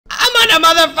a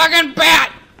motherfucking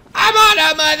bat! I'm on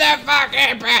a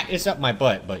motherfucking bat! It's up my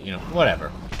butt, but you know,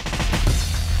 whatever.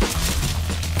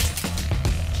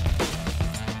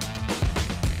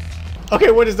 Okay,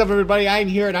 what is up, everybody? I'm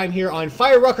here, and I'm here on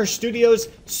Firerucker Studios.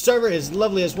 Server is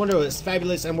lovely, as wonderful, it's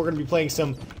fabulous, and we're going to be playing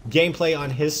some gameplay on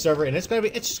his server, and it's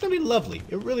just going to be lovely.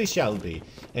 It really shall be,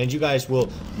 and you guys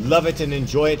will love it and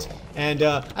enjoy it. And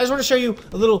I just want to show you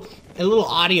a little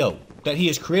audio that he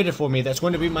has created for me. That's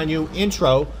going to be my new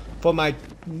intro for my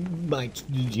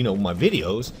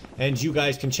videos, and you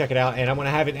guys can check it out. And I'm going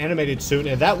to have it animated soon,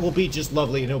 and that will be just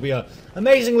lovely, and it'll be a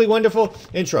amazingly wonderful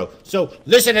intro. So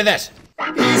listen to this.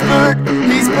 He's Bert,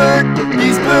 he's Bert,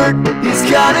 he's Bert, he's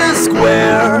kinda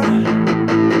square.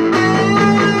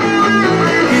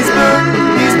 He's Bert,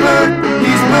 he's Bert,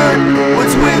 he's Bert,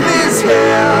 what's with his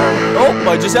hair? Oh,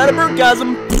 I just had a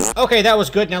Bertgasm. Okay, that was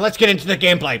good. Now let's get into the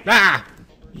gameplay. Ah!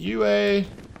 UA,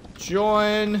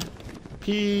 join,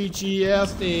 PGF,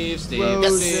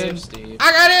 Steve.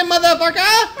 I got in, motherfucker!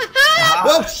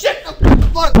 Whoa, shit!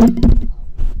 Fuck!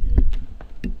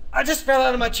 I just fell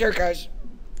out of my chair, guys.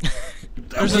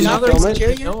 There's Did you another film it?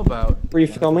 chair you know about. Were you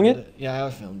filming it? Yeah, I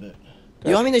filmed it.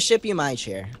 You want me to ship you my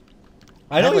chair?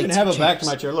 I don't like even have a two back to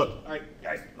chairs. my chair. Look, alright,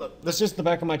 guys, look. This is the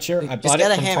back of my chair. I Just bought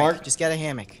get it a from hammock. Target. Just get a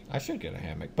hammock. I should get a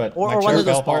hammock, but Or my one chair of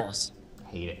those fell apart. balls. I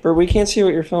hate it. Bert, we can't see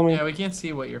what you're filming. Yeah, we can't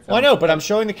see what you're Well, I filming. know, but I'm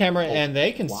showing the camera and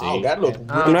they can see. Wow, that looked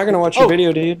I'm not gonna watch your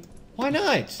video, dude. Why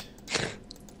not?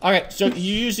 Alright, so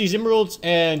you use these emeralds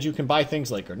and you can buy things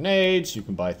like grenades, you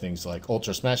can buy things like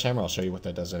Ultra Smash Hammer, I'll show you what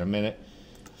that does in a minute.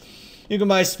 You can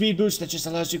buy Speed Boost, that just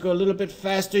allows you to go a little bit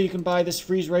faster. You can buy this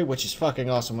Freeze Ray, which is fucking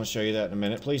awesome. I'll show you that in a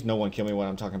minute. Please, no one kill me when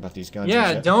I'm talking about these guns. and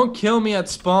Yeah, shit. don't kill me at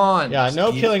spawn. Yeah,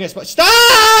 no killing us.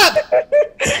 Stop!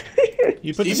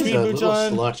 You put the Steve's Speed a Boots little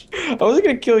on. slut. I wasn't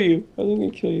gonna kill you. I wasn't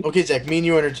gonna kill you. Okay, Zach, me and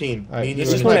you on our team. Alright, Me and this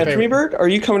you is on my our Coming after me, favorite. Bert? Are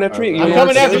you coming after me? I'm You coming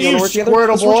wanna after work you, together? Squirtle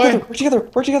Let's boy. Work together.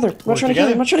 Work together. I'm not Work trying to kill together?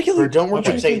 you. I'm not trying to kill you. Or don't work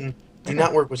I'm not with trying to kill you. Satan. Do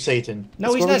not work with Satan. No,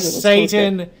 Let's he's go not over here. Let's kill this guy.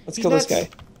 Satan. Let's He's kill this not-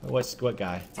 guy. What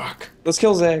guy? Fuck. Let's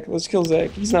kill Zach. Let's kill Zach.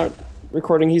 He's not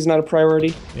recording. He's not a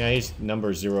priority. Yeah, he's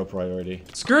number 0 priority.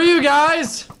 Screw you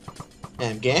guys.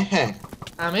 I'm gay.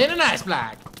 I'm in an ice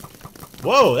block.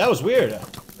 Whoa, that was weird.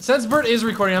 Since Bert is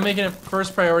recording, I'm making it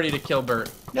first priority to kill Bert.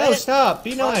 No, stop.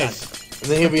 Be nice. And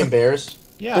then he'll be embarrassed.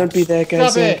 Yeah. Don't be that guy,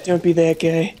 Stop Zach. it. Don't be that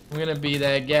guy. I'm gonna be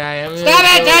that guy. I'm gonna Stop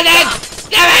it! go-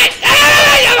 Stop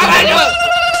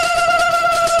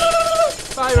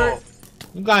it! Bye, Bert.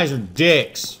 You guys are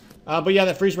dicks. But yeah,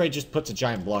 that freeze ray just puts a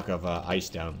giant block of ice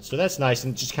down. So that's nice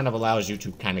and just kind of allows you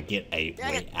to kind of get a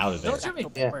way out of there. Don't shoot me.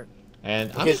 Yeah.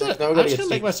 And I'm Okay, just so gonna, now we I'm gotta just get gonna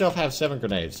make Steve. myself have 7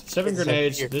 grenades. 7 It's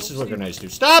grenades. here. This is what grenades do.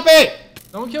 Stop it!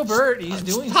 Don't kill Bert. He's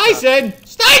doing stuff. Tyson!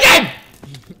 Tyson!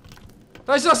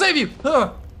 Tyson, I'll save you.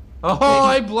 Huh. Oh,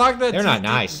 I blocked that. They're not dude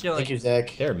nice. from killing. Thank you,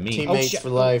 Zach. They're mean. Teammates Oh, shit. for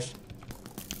life.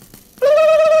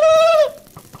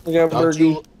 Look out, Don't Bergie.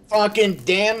 you fucking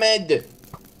damn it.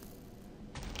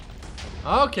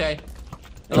 Okay.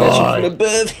 I got you from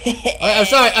above.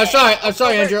 I'm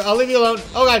sorry, Andrew. I'll leave you alone.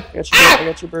 Oh god. I got you, Bert. I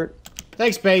got you, Bert.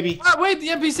 Thanks, baby. Ah, wait, the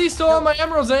NPC stole all my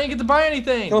emeralds. I didn't get to buy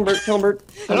anything. Kill him, Bert. Kill him, Bert.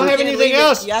 I don't have You can't anything leave it.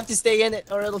 else. You have to stay in it,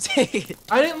 or it'll take it.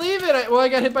 I didn't leave it. Well, I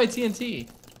got hit by TNT.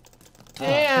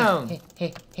 Damn.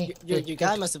 Your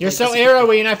guy must have. You're been so disappeared.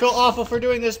 arrowy, and I feel awful for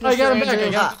doing this, Mr. I got him back. Andrew.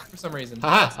 I got him back for some reason.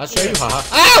 Haha, I'll show you, haha.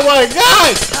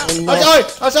 Oh my god!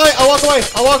 I'm sorry, I'll walk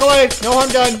away. No harm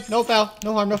done, no foul,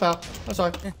 no harm, no foul. I'm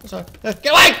sorry. Get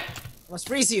away! Must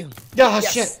freeze you. Oh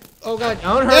Yes. shit, oh god.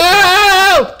 Don't hurt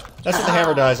No! That's what the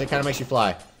hammer does, it kind of makes you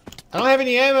fly. I don't have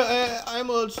any ammo, I'm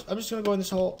just gonna go in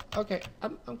this hole. Okay,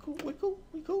 I'm cool, we cool.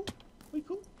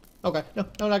 Okay, no,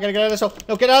 not gonna get out of this hole.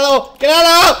 No, get out of the hole! Get out of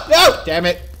the hole! No! Damn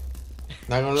it.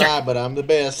 Not gonna lie, but I'm the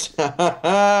best.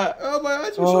 Oh my eyes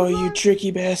are so Oh, you blind. tricky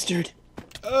bastard.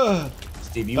 Ugh.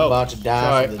 Steve, you Oh, about to die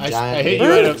sorry. from the I giant hate you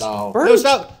baby right dog. Bert. No,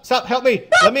 stop, help me.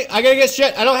 I gotta get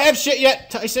shit. I don't have shit yet.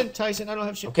 Tyson, I don't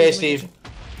have shit. Okay, Please let me Steve.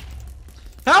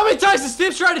 How many times did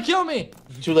Steve try to kill me?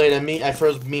 Too late. I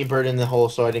froze me and Bert in the hole,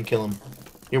 so I didn't kill him.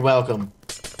 You're welcome.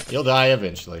 get shit. You'll die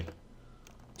eventually.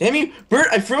 Damn you, Bert!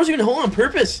 I froze you in the hole on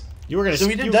purpose, You were gonna so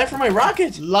we didn't die for my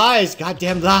rocket. Lies,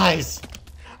 goddamn lies.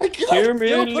 I killed. Kill me,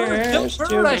 Kill Bert. Kill last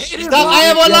Bert. I hate his Stop, I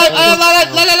have one life. I have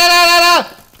one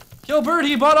life. La. Kill Bert.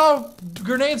 He bought all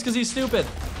grenades because he's stupid.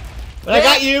 But I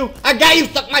got you.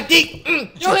 Suck my dick.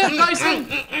 Kill him, Tyson.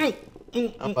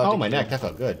 I'm about Oh, to my kill neck. him. That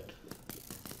felt good.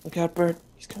 Look out, Bert.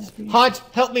 He's coming for you. Haunt,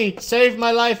 help me. Save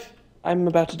my life. I'm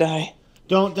about to die.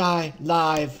 Don't die.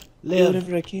 Live. Do Live.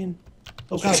 whatever I can.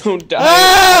 Okay. Don't die.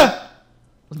 Ah!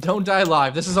 Don't die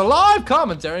live. This is a live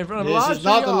commentary in front of a live This is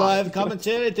not a stream. live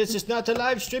commentary. This is not a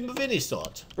live stream of any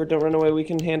sort. Or don't run away. We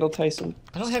can handle Tyson.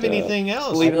 I don't have Just, anything else.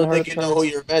 I believe in don't the think heart you of know who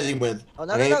Tyson. you're messing with. Oh,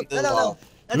 no, no, no, no, no, no.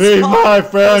 That's Leave small. my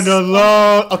friend That's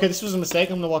alone. Okay, this was a mistake.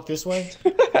 I'm gonna walk this way.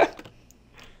 Damn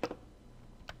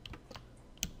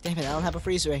it, I don't have a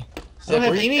freeze ray. I don't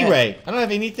have Where you any at? ray. I don't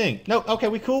have anything. No, okay,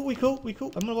 we cool.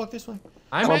 I'm gonna walk this way.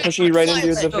 I'm I'm pushing you right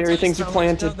into the very things you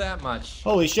planted. That much.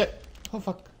 Holy shit. Oh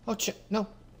fuck. Oh shit. No.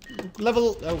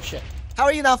 Level. Oh shit. How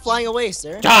are you not flying away,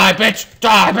 sir? Die, bitch!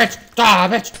 Die, bitch! Die,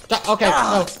 bitch! Die. Okay,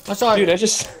 no. I'm sorry. Dude, I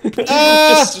just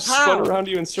Ah! just spun around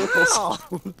you in circles. How?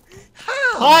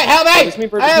 Hi, help me! It's me,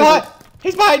 Bert, I it's am me, hot. Bert.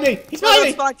 He's behind me. He's No, behind don't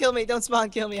me. spawn kill me. Don't spawn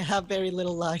kill me. I have very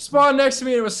little life. Spawned next to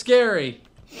me and it was scary.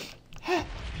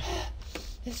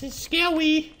 This is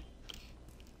scary.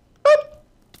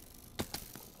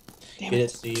 Get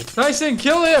it, Steve. Tyson,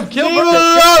 kill him! Kill Leave him him!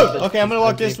 alone. Okay, I'm gonna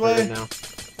walk this Okay, way. now.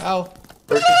 Ow.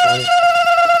 Bert is running.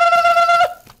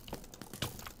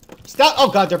 Stop! Oh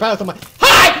god, they're battling with my.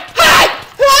 Hi! Hi!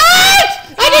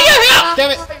 Hi! I need your help!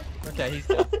 Damn it! Okay, he's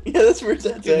dead. Yeah, that's where it's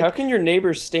at. Dude, how Zach. can your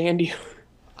neighbors stand you?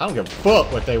 I don't give a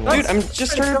fuck what they want. Dude, I'm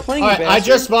just started playing. Alright, you I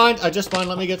bastard. just spawned.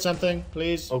 Let me get something,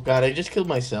 please. Oh god, I just killed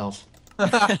myself.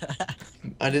 I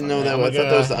didn't know that. I'm I gonna thought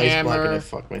that was the get a ice block and I hammer.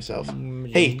 fucked myself.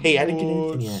 Hey, I didn't get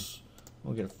anything yet.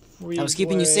 We'll get a free. I was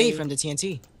keeping you safe from the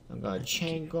TNT. I'm gonna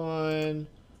chain gun.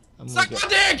 I'm gonna Suck my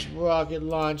get dick! rocket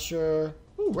launcher.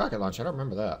 Ooh, rocket launcher. I don't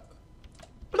remember that.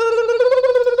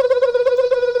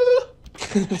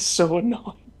 That's so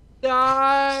annoying.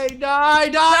 Die! Die!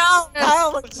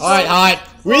 Die! Alright.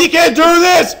 We can do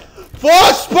this for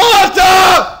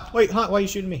Sparta! Wait, why are you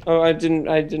shooting me? Oh, I didn't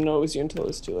know it was you until it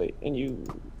was too late. And you.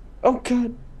 Oh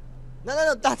god. No,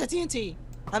 not the TNT.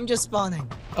 I'm just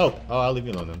spawning. Oh, I'll leave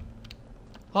you alone then.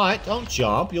 Alright, don't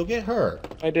jump. You'll get hurt.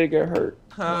 I did get hurt.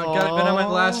 Gotta been on my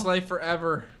last life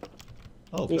forever.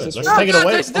 Oh, Who's good. this Let's one? take it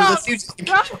away. Stop!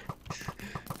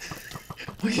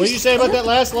 What did you say about that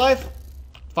last life?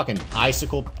 Fucking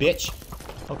icicle bitch.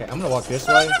 Okay, I'm gonna walk this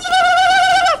way.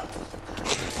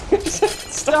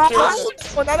 Stop doing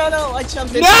it. Oh, no, I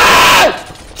jumped in. No!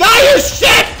 Die, you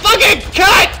shit! Fucking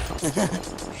cut!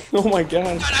 Oh my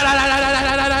god.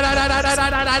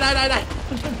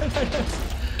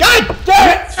 God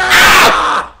damn it!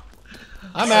 Ah!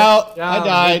 I'm out. I Down.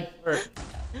 died.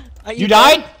 Are You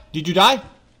died? Did you die?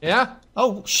 Yeah?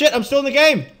 Oh shit, I'm still in the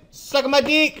game. Sucking my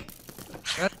dick.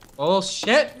 Oh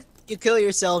shit! You kill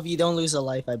yourself, you don't lose a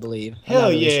life, I believe. I'm Hell not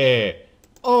really sure. yeah.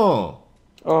 Oh.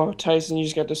 Oh, Tyson, you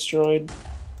just got destroyed.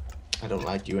 I don't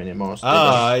like you anymore. Steve.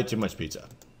 I ate too much pizza.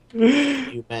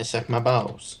 You man suck my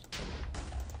balls.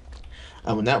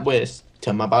 I will not waste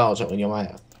till my balls are in your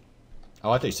mouth.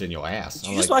 Oh, I thought you said in your ass. Did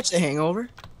I'm you just like, watch The Hangover?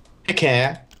 Hey,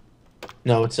 cat.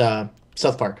 No, it's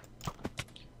South Park.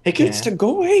 Hey, Kids, cat. to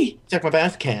go away. Suck my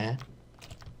bath, cat.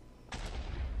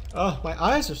 oh, my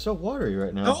eyes are so watery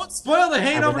right now. Don't spoil the would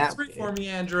Hangover not 3 be. for me,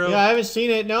 Andrew. Yeah, I haven't seen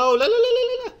it. No. La, la, la,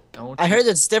 la, la. Don't I heard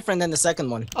it's different than the second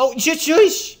one. Oh,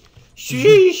 shush.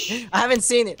 Sheesh. I haven't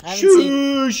seen it. I haven't seen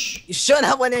it. Shush. You shouldn't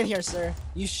have went in here, sir.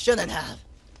 You shouldn't have.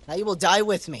 Now you will die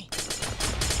with me.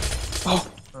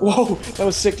 Oh, whoa, that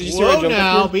was sick. Did you see where I Whoa jumped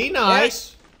now, up here? be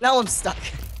nice. Now I'm stuck.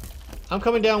 I'm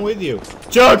coming down with you.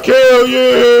 To kill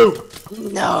you!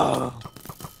 No.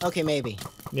 Okay, maybe.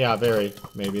 Yeah, very,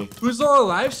 maybe. Who's all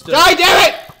alive still? Die, damn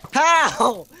it!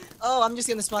 How? Oh, I'm just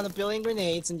gonna spawn a billion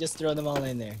grenades and just throw them all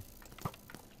in there.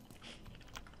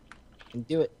 And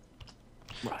do it.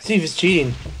 Steve is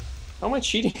cheating. How am I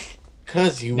cheating?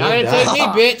 Cause you Not will gonna take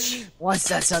die. me, bitch. Once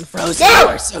that's unfrozen, No! you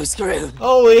are so screwed.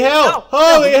 Holy hell! No,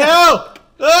 Holy no. hell!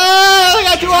 Ah, I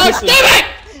got 2 hours. Damn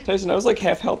it! Tyson, I was like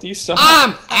half health. You suck.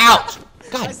 I'm out.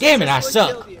 God damn it, I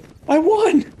suck. I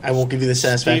won. I won't give you the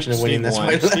satisfaction of winning. That's why.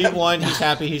 won. Steve won. He's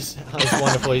happy. He's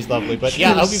wonderful. He's lovely. But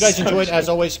yeah, I hope you guys enjoyed. As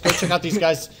always, go check out these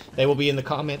guys. They will be in the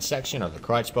comment section or the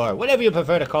crotch bar, whatever you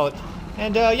prefer to call it.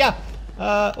 And yeah.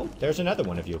 Oh, there's another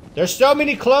one of you. There's so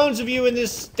many clones of you in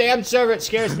this damn server. It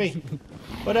scares me.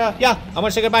 But yeah, I'm gonna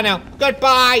say goodbye now.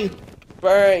 Goodbye.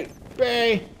 Bye.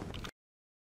 Bye.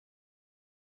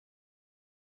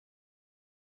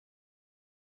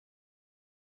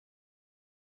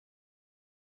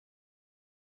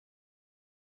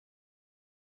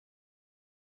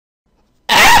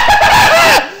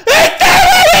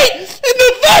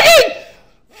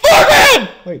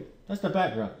 Wait, that's the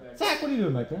background. Zach, what are you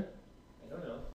doing back there?